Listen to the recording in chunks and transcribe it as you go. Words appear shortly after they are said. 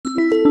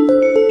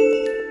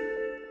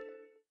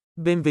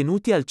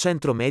Benvenuti al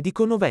Centro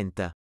Medico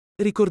Noventa.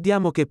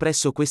 Ricordiamo che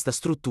presso questa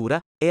struttura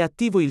è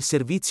attivo il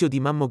servizio di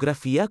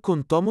mammografia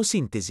con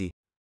tomosintesi.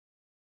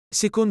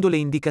 Secondo le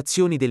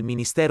indicazioni del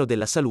Ministero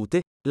della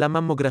Salute, la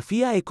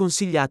mammografia è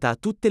consigliata a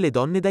tutte le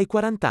donne dai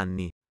 40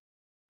 anni.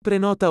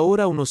 Prenota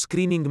ora uno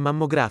screening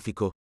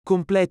mammografico,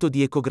 completo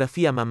di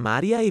ecografia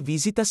mammaria e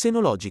visita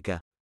senologica.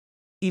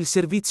 Il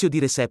servizio di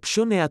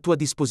reception è a tua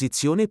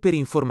disposizione per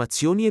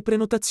informazioni e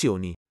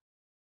prenotazioni.